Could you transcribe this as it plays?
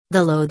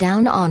The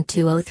lowdown on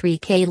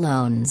 203K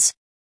loans.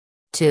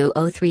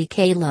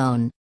 203K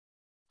loan.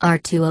 Our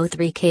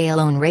 203K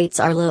loan rates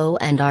are low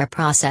and our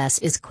process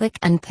is quick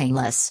and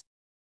painless.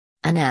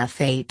 An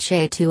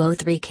FHA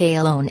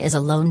 203K loan is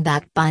a loan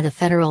backed by the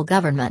federal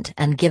government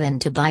and given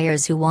to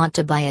buyers who want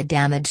to buy a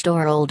damaged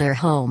or older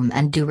home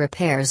and do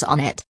repairs on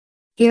it.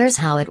 Here's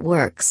how it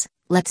works.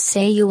 Let's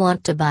say you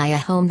want to buy a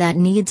home that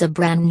needs a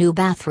brand new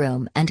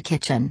bathroom and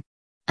kitchen.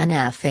 An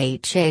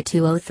FHA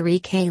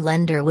 203K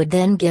lender would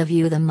then give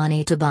you the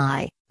money to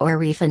buy, or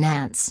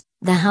refinance,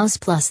 the house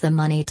plus the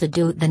money to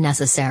do the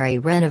necessary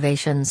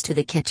renovations to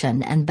the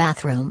kitchen and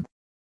bathroom.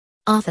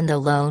 Often the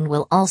loan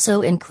will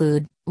also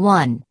include,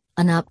 1.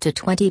 An up to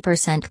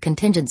 20%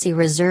 contingency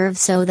reserve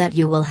so that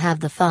you will have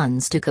the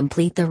funds to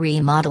complete the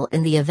remodel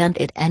in the event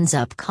it ends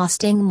up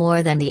costing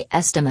more than the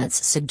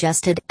estimates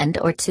suggested, and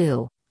or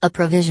 2. A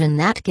provision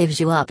that gives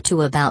you up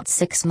to about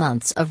 6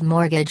 months of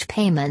mortgage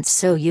payments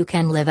so you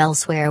can live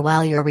elsewhere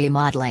while you're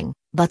remodeling,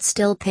 but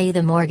still pay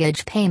the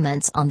mortgage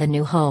payments on the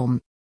new home.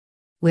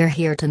 We're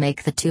here to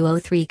make the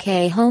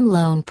 203K home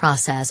loan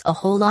process a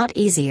whole lot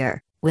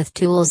easier, with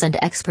tools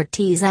and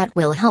expertise that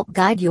will help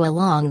guide you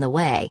along the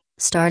way,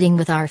 starting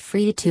with our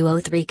free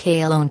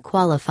 203K loan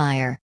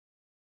qualifier.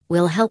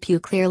 We'll help you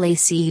clearly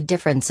see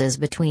differences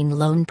between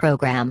loan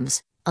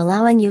programs,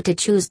 allowing you to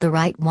choose the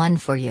right one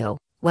for you,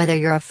 whether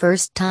you're a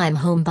first-time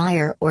home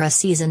buyer or a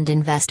seasoned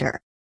investor.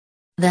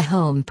 The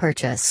home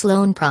purchase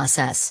loan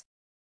process.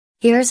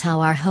 Here's how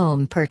our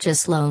home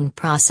purchase loan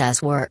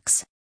process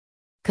works.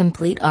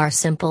 Complete our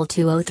simple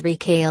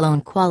 203K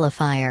loan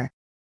qualifier.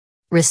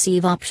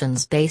 Receive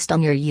options based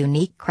on your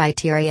unique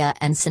criteria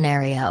and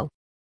scenario.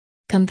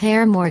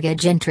 Compare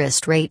mortgage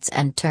interest rates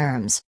and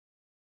terms.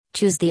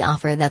 Choose the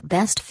offer that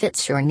best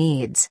fits your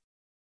needs.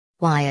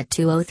 Why a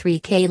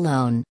 203K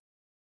loan?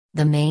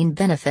 The main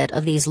benefit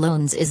of these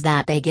loans is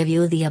that they give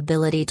you the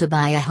ability to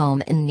buy a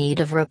home in need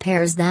of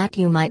repairs that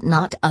you might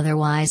not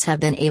otherwise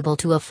have been able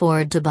to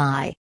afford to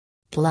buy.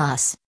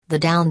 Plus, the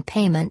down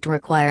payment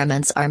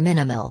requirements are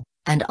minimal,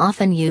 and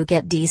often you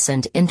get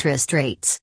decent interest rates.